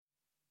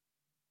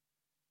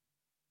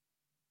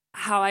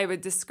how I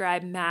would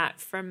describe Matt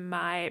from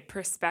my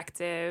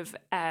perspective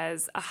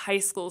as a high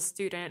school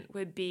student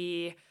would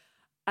be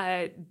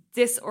a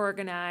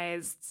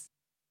disorganized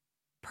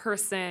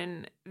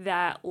person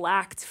that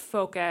lacked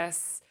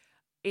focus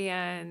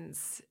and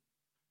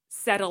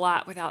said a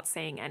lot without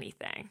saying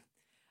anything.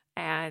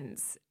 And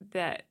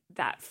that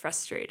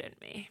frustrated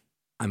me.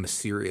 I'm a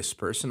serious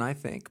person, I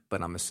think,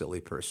 but I'm a silly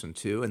person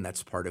too, and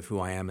that's part of who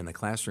I am in the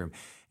classroom.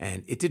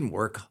 And it didn't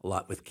work a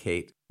lot with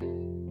Kate.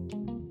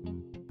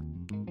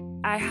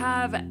 I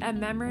have a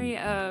memory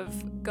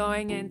of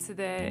going into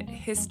the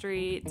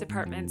history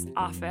department's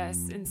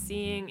office and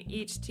seeing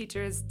each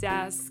teacher's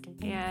desk,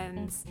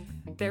 and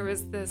there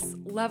was this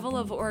level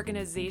of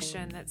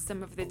organization that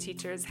some of the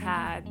teachers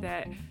had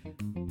that,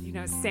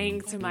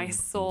 sang to my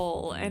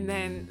soul. And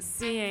then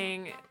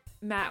seeing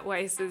Matt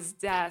Weiss's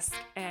desk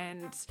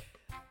and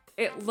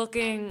it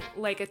looking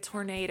like a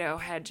tornado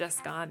had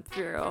just gone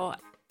through.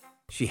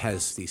 She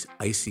has these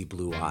icy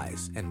blue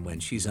eyes, and when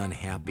she's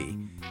unhappy,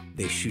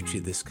 they shoot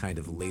you this kind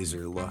of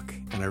laser look.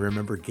 And I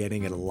remember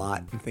getting it a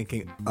lot and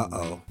thinking,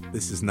 uh-oh,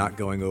 this is not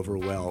going over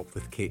well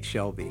with Kate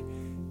Shelby.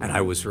 And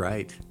I was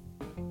right.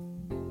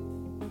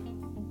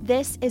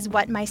 This is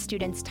What My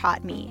Students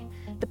Taught Me,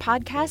 the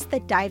podcast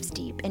that dives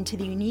deep into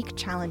the unique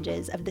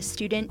challenges of the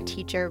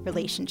student-teacher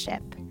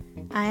relationship.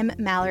 I'm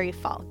Mallory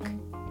Falk.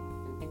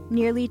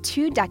 Nearly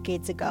 2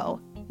 decades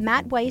ago,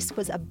 Matt Weiss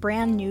was a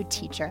brand new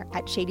teacher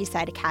at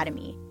Shadyside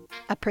Academy,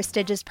 a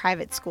prestigious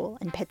private school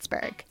in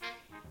Pittsburgh.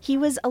 He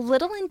was a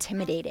little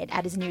intimidated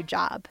at his new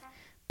job,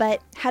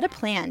 but had a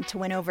plan to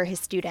win over his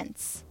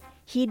students.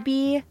 He'd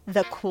be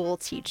the cool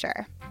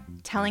teacher,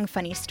 telling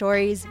funny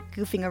stories,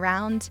 goofing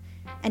around,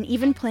 and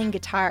even playing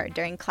guitar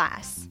during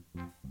class.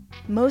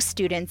 Most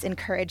students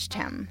encouraged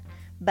him,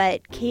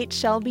 but Kate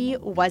Shelby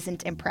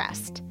wasn't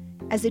impressed.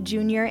 As a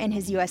junior in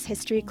his U.S.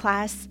 history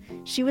class,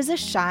 she was a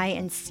shy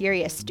and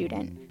serious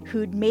student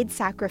who'd made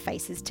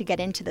sacrifices to get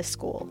into the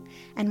school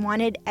and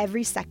wanted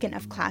every second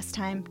of class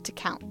time to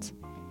count.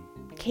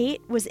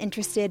 Kate was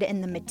interested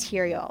in the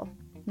material,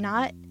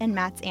 not in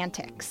Matt's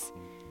antics,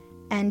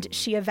 and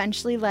she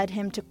eventually led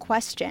him to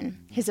question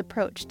his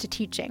approach to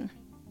teaching.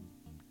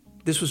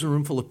 This was a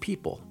room full of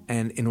people,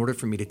 and in order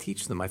for me to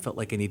teach them, I felt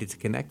like I needed to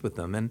connect with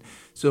them. And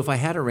so if I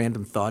had a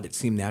random thought, it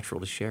seemed natural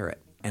to share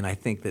it. And I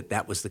think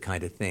that was the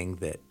kind of thing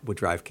that would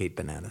drive Kate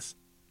bananas.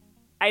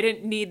 I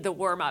didn't need the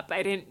warm-up.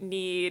 I didn't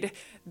need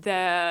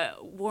the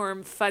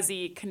warm,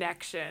 fuzzy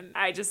connection.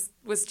 I just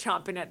was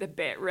chomping at the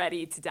bit,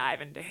 ready to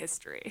dive into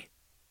history.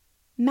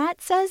 Matt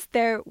says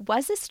there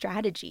was a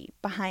strategy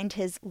behind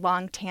his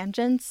long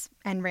tangents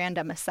and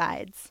random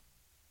asides.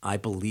 I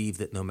believe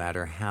that no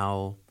matter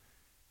how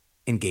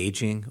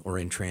engaging or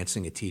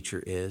entrancing a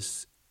teacher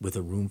is, with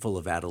a room full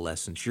of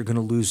adolescents, you're going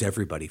to lose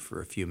everybody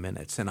for a few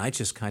minutes. And I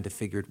just kind of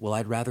figured, well,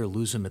 I'd rather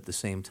lose them at the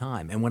same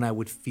time. And when I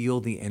would feel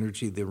the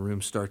energy of the room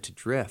start to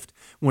drift,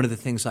 one of the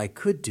things I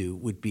could do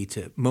would be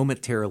to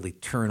momentarily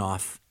turn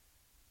off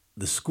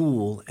the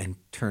school and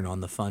turn on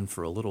the fun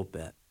for a little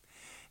bit.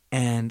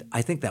 And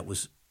I think that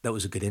was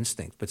a good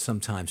instinct. But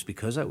sometimes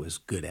because I was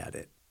good at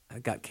it, I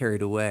got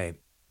carried away.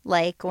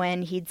 Like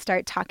when he'd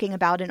start talking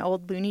about an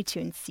old Looney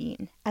Tunes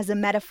scene as a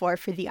metaphor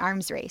for the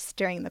arms race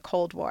during the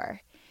Cold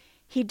War.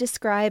 He'd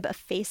describe a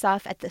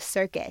face-off at the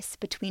circus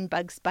between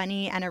Bugs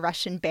Bunny and a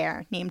Russian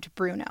bear named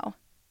Bruno.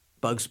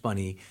 Bugs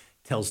Bunny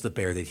tells the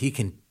bear that he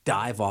can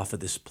dive off of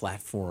this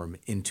platform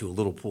into a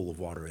little pool of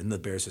water. And the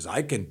bear says,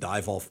 I can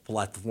dive off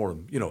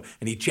platform,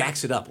 and he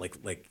jacks it up like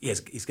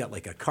he's got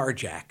like a car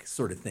jack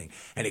sort of thing.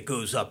 And it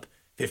goes up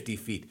 50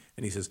 feet.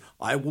 And he says,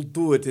 I will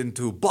do it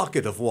into a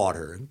bucket of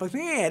water. But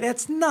yeah,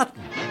 that's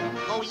nothing.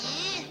 Oh,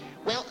 yeah?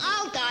 Well,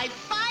 I'll dive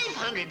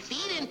 500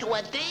 feet into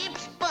a damp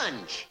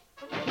sponge.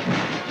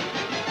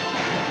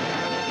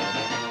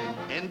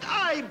 And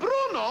I,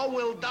 Bruno,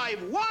 will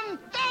dive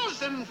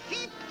 1,000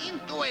 feet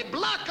into a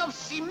block of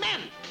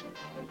cement.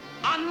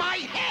 On my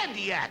head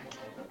yet.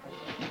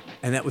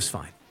 And that was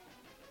fine.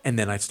 And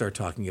then I'd start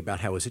talking about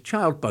how as a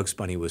child, Bugs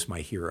Bunny was my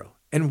hero.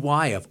 And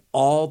why, of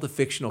all the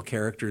fictional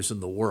characters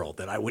in the world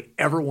that I would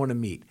ever want to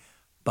meet,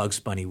 Bugs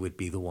Bunny would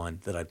be the one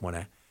that I'd want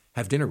to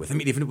have dinner with. I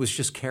mean, even if it was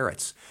just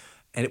carrots.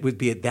 And it would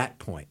be at that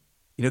point.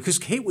 Because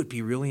Kate would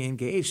be really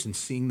engaged in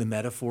seeing the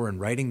metaphor and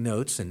writing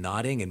notes and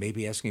nodding and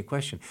maybe asking a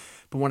question.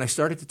 But when I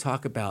started to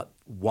talk about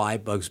why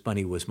Bugs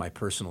Bunny was my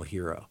personal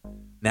hero,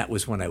 that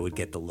was when I would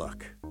get the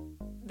look.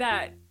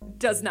 That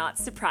does not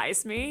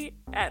surprise me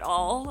at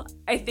all.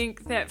 I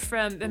think that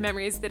from the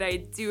memories that I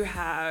do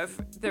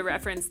have, the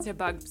reference to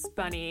Bugs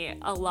Bunny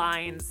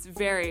aligns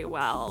very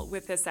well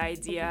with this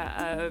idea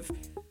of,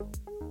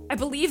 I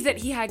believe that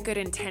he had good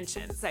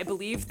intentions. I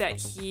believe that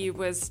he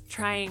was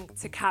trying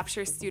to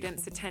capture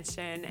students'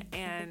 attention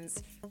and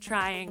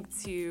trying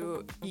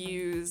to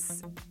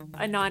use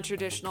a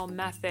non-traditional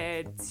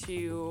method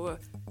to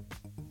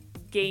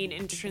gain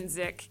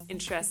intrinsic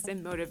interest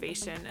and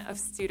motivation of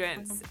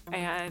students,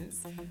 and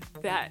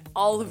that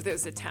all of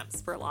those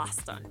attempts were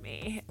lost on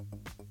me.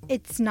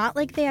 It's not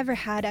like they ever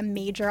had a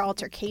major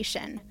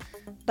altercation,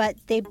 but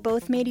they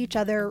both made each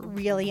other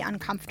really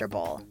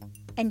uncomfortable.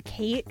 And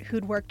Kate,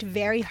 who'd worked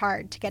very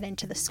hard to get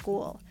into the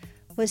school,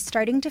 was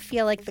starting to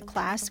feel like the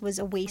class was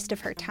a waste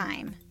of her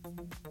time.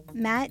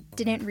 Matt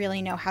didn't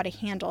really know how to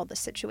handle the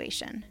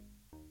situation.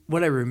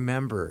 What I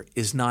remember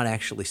is not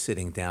actually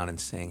sitting down and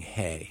saying,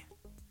 hey,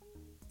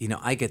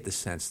 I get the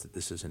sense that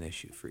this is an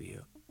issue for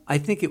you. I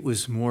think it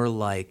was more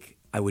like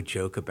I would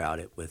joke about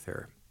it with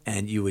her.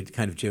 And you would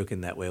kind of joke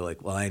in that way,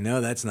 like, well, I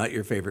know that's not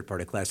your favorite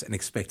part of class, and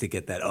expect to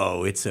get that,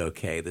 oh, it's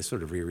okay, this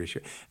sort of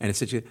reassurance. And it's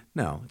such a,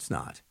 no, it's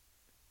not.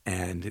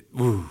 And,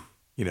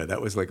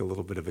 that was like a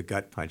little bit of a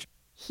gut punch.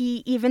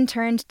 He even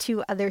turned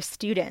to other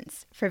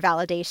students for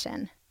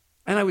validation.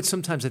 And I would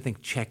sometimes, I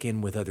think, check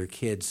in with other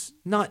kids,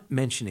 not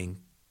mentioning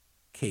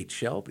Kate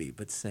Shelby,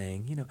 but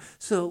saying,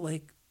 so,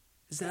 like,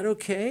 is that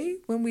okay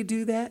when we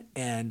do that?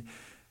 And,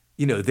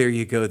 there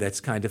you go.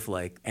 That's kind of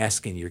like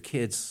asking your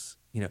kids,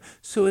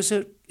 so is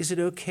it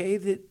okay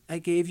that I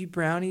gave you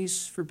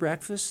brownies for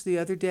breakfast the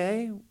other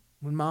day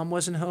when Mom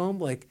wasn't home?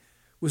 Like,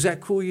 was that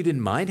cool? You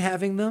didn't mind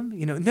having them?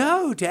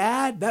 No,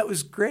 Dad, that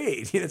was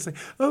great. It's like,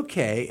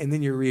 okay. And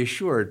then you're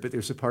reassured, but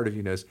there's a part of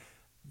you knows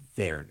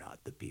they're not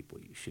the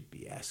people you should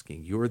be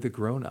asking. You're the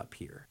grown-up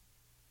here.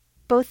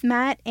 Both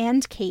Matt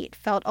and Kate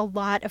felt a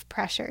lot of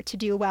pressure to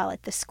do well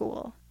at the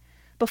school.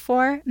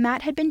 Before,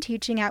 Matt had been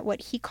teaching at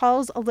what he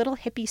calls a little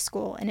hippie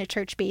school in a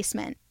church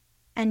basement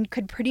and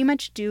could pretty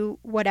much do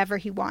whatever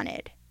he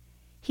wanted.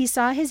 He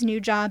saw his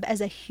new job as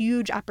a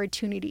huge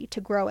opportunity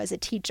to grow as a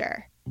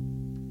teacher,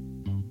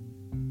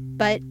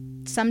 but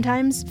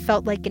sometimes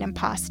felt like an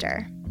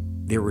imposter.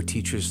 There were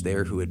teachers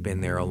there who had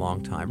been there a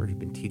long time or had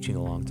been teaching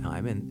a long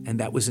time, and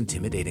that was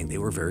intimidating. They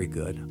were very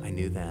good. I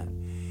knew that.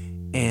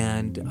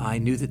 And I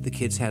knew that the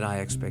kids had high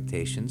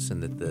expectations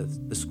and that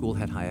the school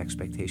had high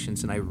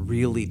expectations, and I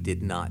really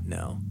did not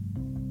know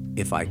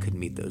if I could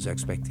meet those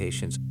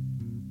expectations.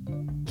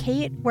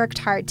 Kate worked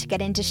hard to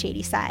get into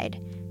Shadyside,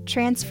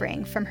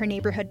 transferring from her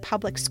neighborhood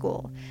public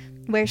school,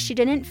 where she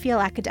didn't feel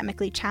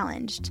academically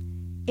challenged.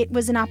 It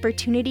was an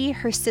opportunity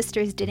her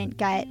sisters didn't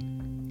get,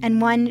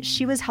 and one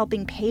she was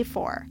helping pay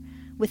for,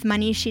 with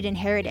money she'd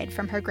inherited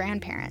from her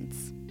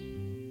grandparents.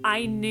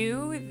 I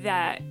knew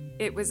that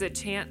it was a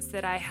chance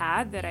that I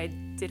had that I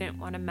didn't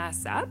want to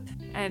mess up,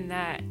 and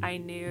that I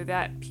knew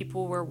that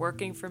people were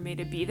working for me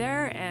to be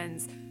there, and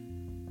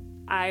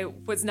I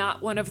was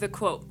not one of the,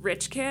 quote,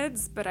 rich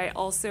kids, but I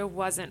also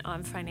wasn't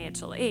on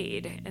financial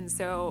aid. And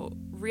so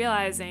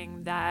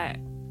realizing that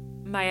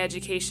my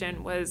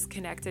education was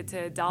connected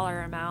to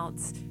dollar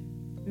amounts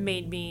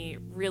made me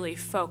really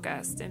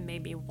focused and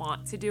made me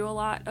want to do a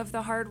lot of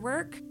the hard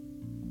work.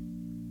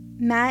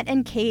 Matt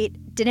and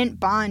Kate didn't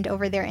bond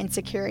over their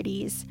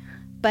insecurities,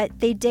 but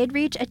they did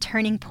reach a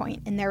turning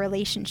point in their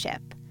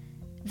relationship,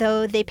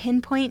 though they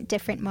pinpoint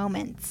different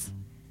moments.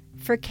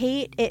 For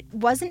Kate, it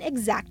wasn't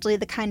exactly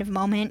the kind of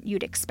moment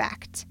you'd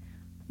expect.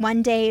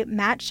 One day,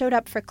 Matt showed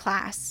up for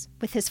class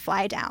with his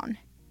fly down.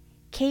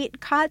 Kate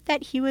caught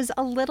that he was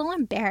a little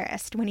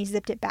embarrassed when he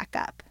zipped it back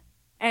up.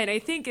 And I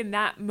think in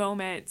that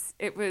moment,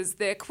 it was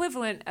the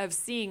equivalent of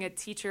seeing a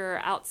teacher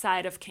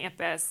outside of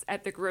campus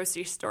at the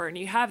grocery store. And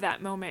you have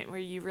that moment where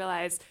you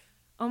realize,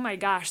 oh my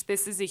gosh,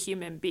 this is a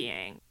human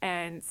being.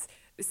 And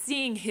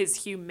seeing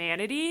his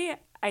humanity,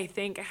 I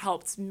think,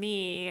 helped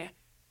me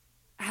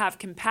have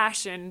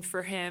compassion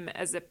for him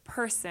as a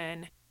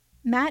person.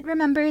 Matt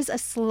remembers a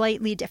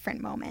slightly different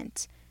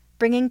moment,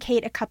 bringing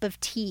Kate a cup of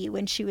tea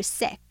when she was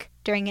sick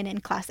during an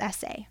in-class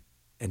essay.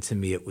 And to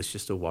me, it was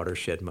just a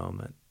watershed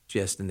moment,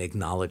 just an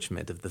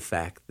acknowledgement of the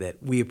fact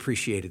that we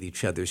appreciated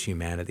each other's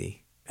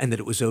humanity and that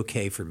it was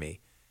okay for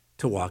me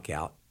to walk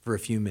out for a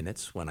few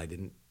minutes when I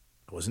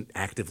wasn't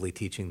actively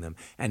teaching them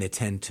and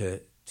attend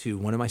to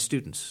one of my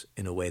students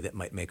in a way that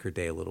might make her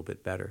day a little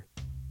bit better.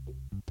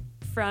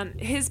 From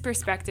his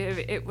perspective,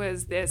 it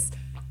was this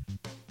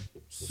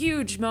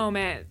huge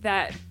moment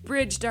that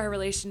bridged our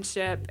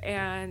relationship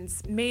and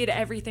made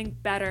everything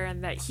better,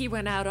 and that he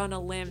went out on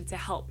a limb to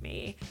help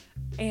me.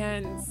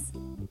 And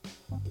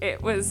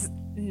it was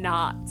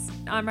not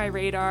on my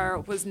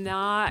radar, was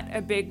not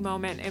a big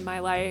moment in my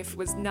life,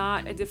 was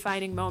not a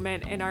defining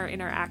moment in our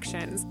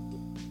interactions.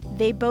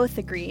 They both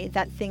agree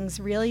that things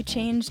really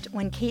changed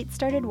when Kate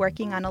started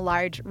working on a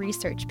large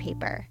research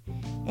paper,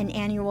 an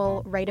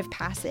annual rite of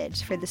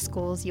passage for the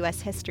school's U.S.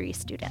 history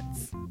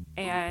students.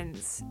 And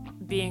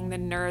being the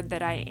nerd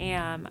that I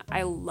am,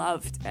 I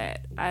loved it.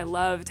 I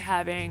loved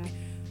having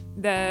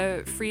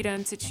the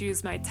freedom to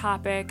choose my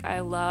topic. I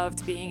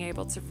loved being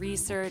able to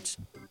research.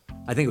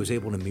 I think I was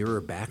able to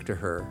mirror back to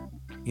her,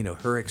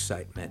 her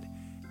excitement,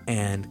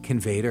 and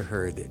convey to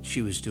her that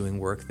she was doing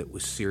work that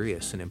was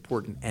serious and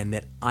important, and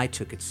that I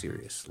took it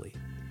seriously,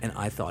 and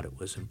I thought it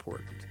was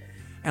important.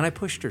 And I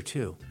pushed her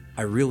too.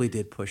 I really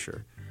did push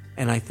her.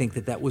 And I think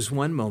that was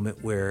one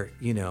moment where,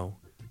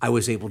 I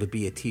was able to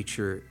be a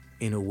teacher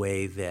in a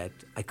way that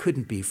I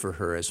couldn't be for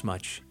her as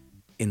much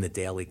in the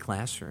daily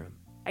classroom.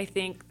 I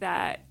think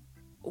that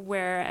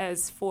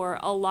whereas for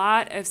a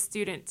lot of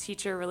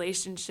student-teacher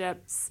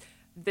relationships,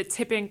 the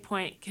tipping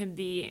point can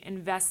be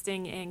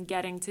investing in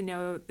getting to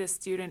know the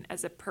student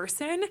as a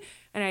person.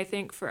 And I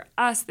think for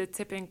us, the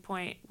tipping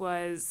point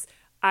was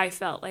I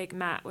felt like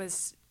Matt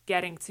was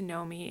getting to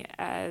know me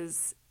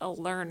as a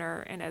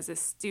learner and as a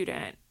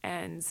student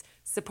and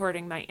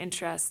supporting my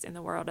interest in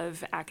the world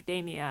of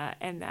academia,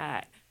 and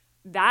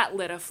that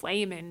lit a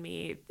flame in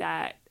me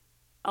that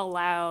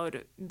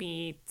allowed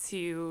me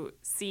to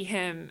see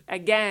him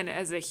again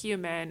as a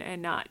human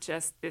and not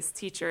just this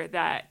teacher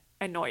that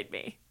annoyed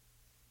me.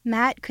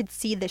 Matt could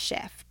see the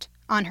shift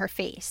on her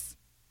face.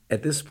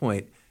 At this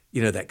point,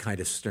 that kind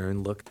of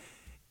stern look,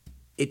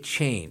 it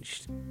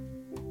changed.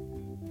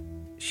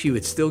 She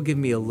would still give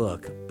me a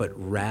look, but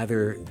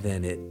rather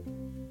than it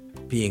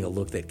being a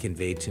look that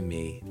conveyed to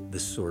me the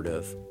sort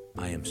of,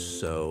 I am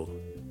so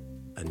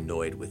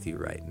annoyed with you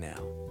right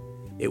now,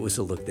 it was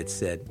a look that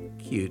said,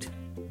 cute,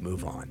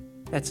 move on.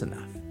 That's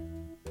enough.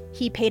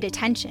 He paid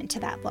attention to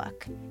that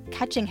look,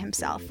 catching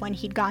himself when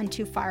he'd gone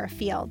too far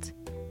afield,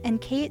 and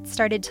Kate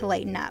started to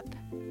lighten up.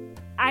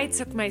 I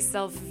took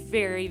myself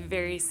very,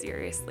 very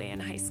seriously in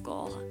high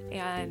school,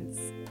 and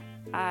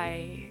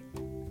I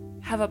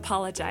have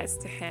apologized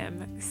to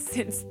him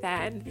since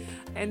then.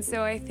 And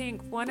so I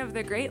think one of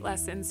the great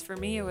lessons for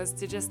me was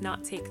to just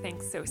not take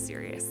things so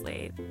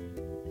seriously,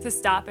 to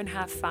stop and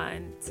have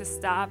fun, to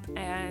stop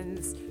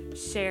and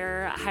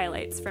share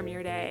highlights from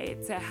your day,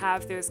 to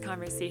have those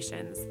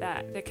conversations,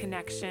 that the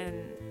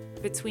connection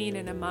between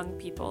and among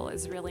people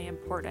is really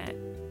important.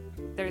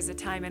 There's a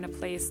time and a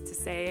place to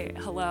say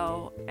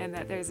hello, and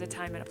that there's a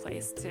time and a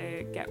place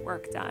to get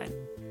work done.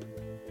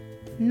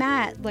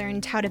 Matt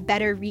learned how to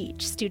better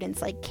reach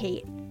students like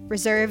Kate,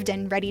 reserved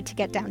and ready to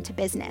get down to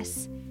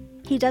business.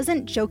 He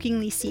doesn't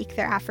jokingly seek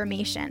their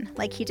affirmation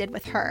like he did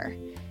with her.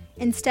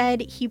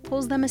 Instead, he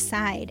pulls them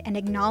aside and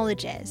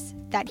acknowledges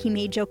that he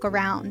may joke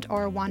around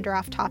or wander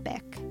off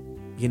topic.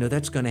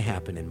 That's going to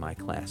happen in my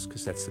class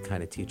because that's the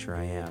kind of teacher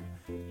I am.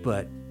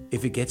 But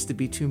if it gets to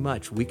be too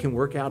much, we can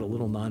work out a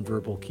little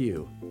nonverbal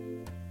cue.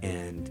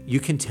 And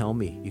you can tell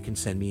me, you can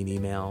send me an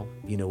email,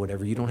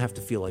 whatever. You don't have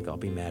to feel like I'll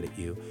be mad at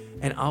you.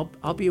 And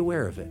I'll be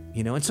aware of it,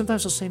 And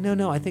sometimes I'll say,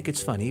 no, I think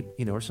it's funny,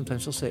 or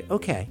sometimes I'll say,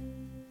 okay.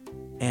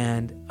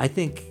 And I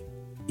think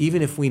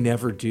even if we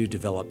never do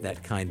develop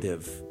that kind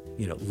of,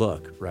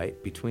 look,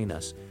 right, between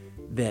us,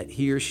 that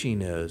he or she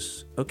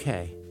knows,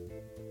 okay,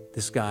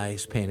 this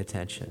guy's paying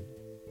attention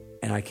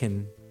and I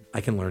can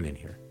learn in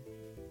here.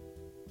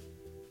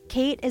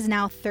 Kate is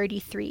now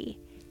 33,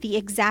 the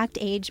exact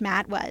age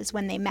Matt was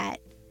when they met.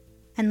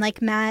 And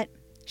like Matt,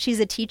 she's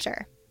a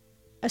teacher.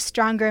 A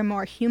stronger,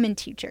 more human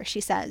teacher,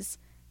 she says,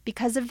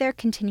 because of their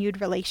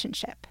continued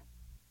relationship.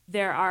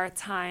 There are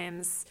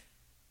times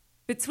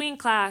between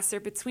class or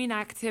between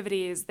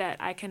activities that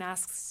I can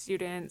ask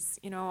students,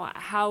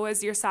 how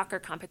was your soccer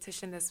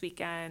competition this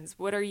weekend?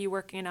 What are you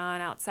working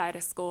on outside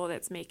of school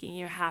that's making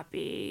you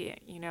happy?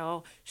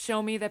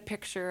 Show me the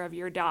picture of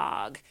your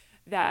dog.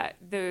 That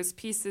those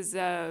pieces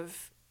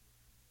of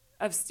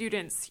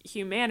students'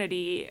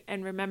 humanity,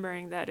 and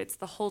remembering that it's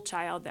the whole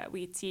child that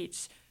we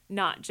teach,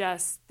 not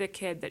just the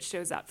kid that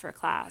shows up for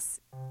class.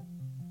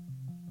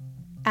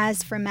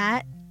 As for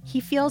Matt, he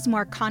feels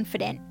more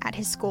confident at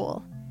his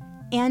school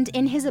and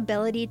in his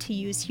ability to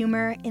use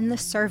humor in the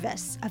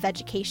service of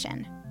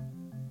education.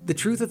 The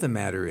truth of the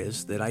matter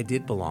is that I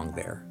did belong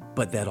there,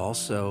 but that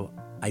also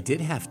I did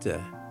have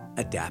to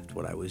adapt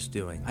what I was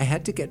doing. I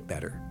had to get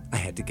better. I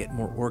had to get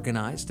more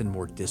organized and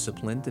more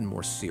disciplined and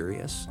more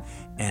serious,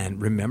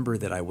 and remember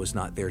that I was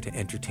not there to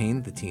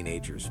entertain the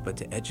teenagers, but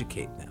to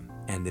educate them.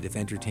 And that if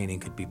entertaining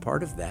could be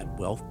part of that,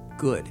 well,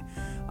 good.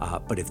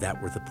 But if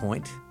that were the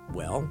point,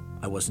 well,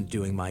 I wasn't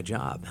doing my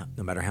job,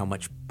 no matter how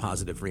much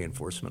positive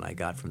reinforcement I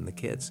got from the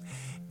kids.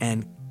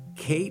 And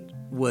Kate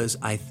was,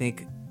 I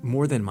think,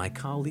 more than my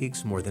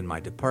colleagues, more than my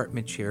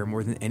department chair,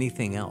 more than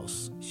anything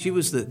else, she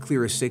was the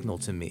clearest signal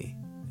to me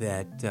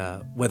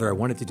that whether I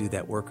wanted to do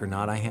that work or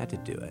not, I had to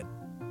do it.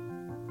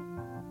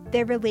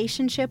 Their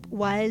relationship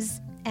was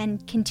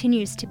and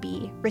continues to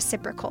be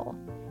reciprocal.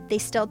 They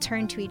still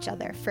turn to each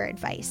other for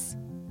advice.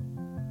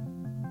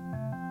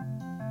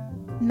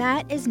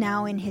 Matt is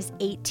now in his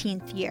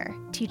 18th year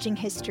teaching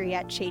history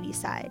at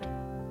Shadyside.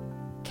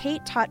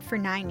 Kate taught for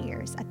 9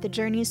 years at the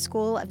Journey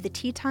School of the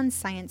Teton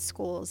Science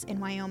Schools in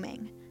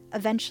Wyoming,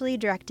 eventually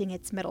directing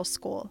its middle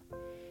school.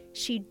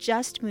 She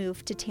just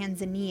moved to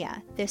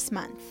Tanzania this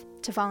month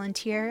to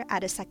volunteer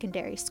at a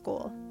secondary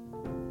school.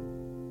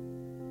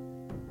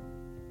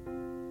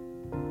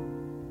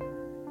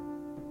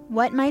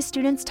 What My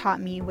Students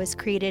Taught Me was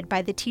created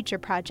by the Teacher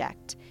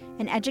Project,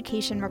 an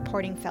education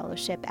reporting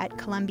fellowship at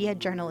Columbia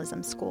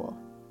Journalism School.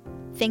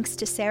 Thanks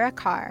to Sarah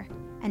Carr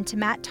and to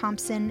Matt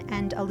Thompson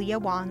and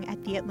Aaliyah Wong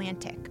at The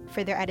Atlantic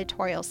for their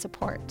editorial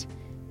support,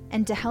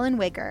 and to Helen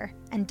Wigger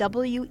and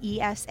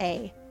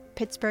WESA,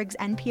 Pittsburgh's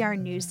NPR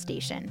news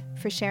station,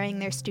 for sharing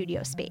their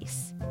studio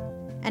space.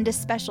 And a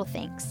special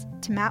thanks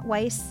to Matt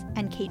Weiss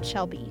and Kate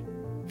Shelby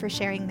for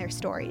sharing their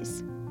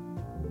stories.